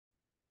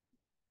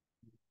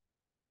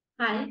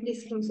Hi, this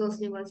is from Sose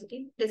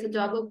University. There's a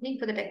job opening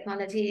for the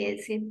technology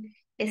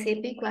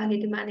SAP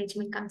Quality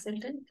Management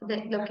Consultant for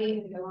the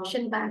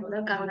location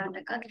Bangalore,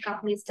 Karnataka. The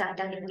company is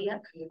Tata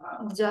India.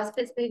 The job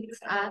specifics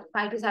are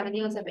 5 to 7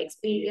 years of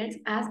experience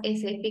as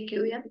SAP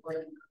QM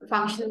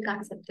functional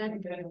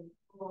consultant,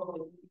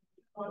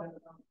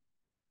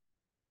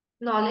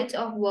 knowledge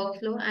of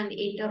workflow and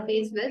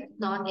interface with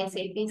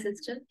non-SAP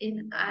system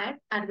in add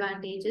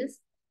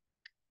advantages.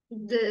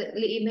 The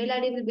email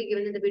ID will be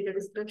given in the video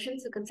description,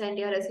 so you can send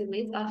your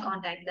resumes or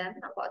contact them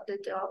about the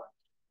job.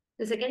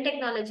 The second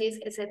technology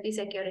is SAP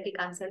Security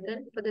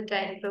Consultant for the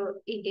Dynpro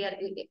India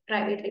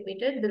Private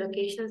Limited. The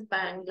location is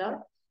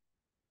Bangalore.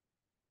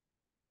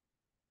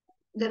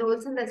 The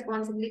roles and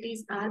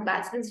responsibilities are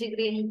bachelor's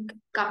degree in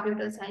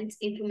computer science,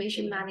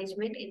 information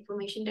management,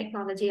 information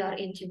technology or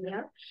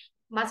engineer.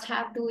 Must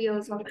have 2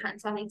 years of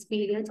hands-on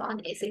experience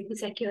on SAP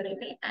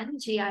security and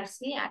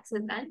GRC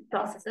access and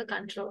processor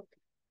control.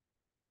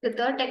 The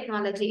third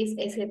technology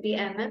is SAP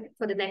MM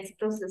for the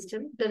Nexpro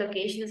system. The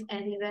location is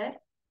anywhere.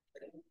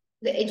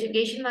 The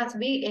education must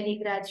be any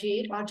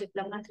graduate or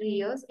diploma 3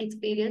 years,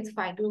 experience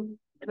 5 to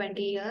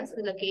 20 years.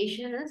 The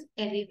location is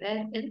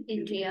anywhere in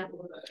India.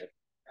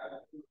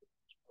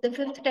 The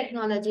fifth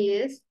technology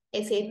is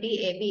SAP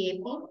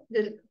ABAP.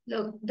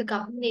 The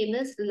company name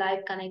is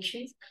Live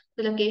Connections.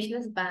 The location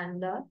is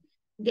Bangalore.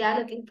 They are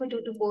looking for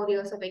 2 to 4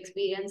 years of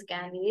experience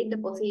candidate. The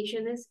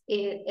position is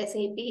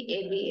SAP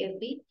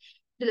ABAP.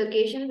 The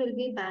location will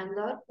be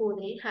Bangalore,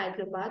 Pune,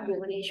 Hyderabad,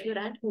 Bhubaneswar,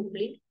 and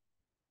Hubli.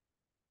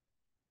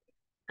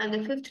 And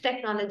the fifth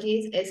technology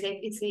is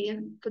SAP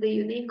CM for the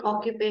unique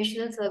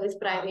occupational service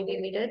private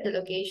limited. The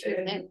location is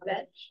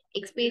anywhere.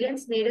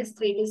 Experience needed is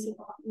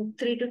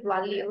 3 to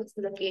 12 years.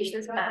 The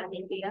location is pan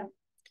India.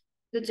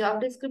 The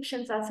job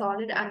descriptions are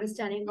solid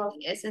understanding of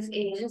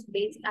SSAS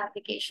based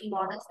application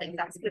models like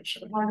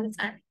subscription models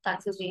and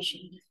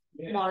conservation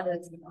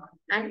models.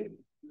 And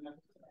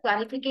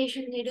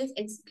qualification needed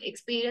is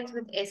experience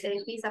with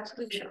SAP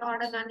subscription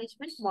order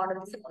management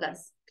models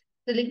plus.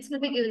 The links will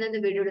be given in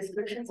the video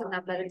description, so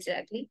apply it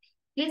directly.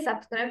 Please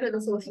subscribe to the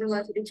Social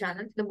University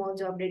channel for the more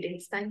job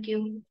details. Thank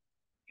you.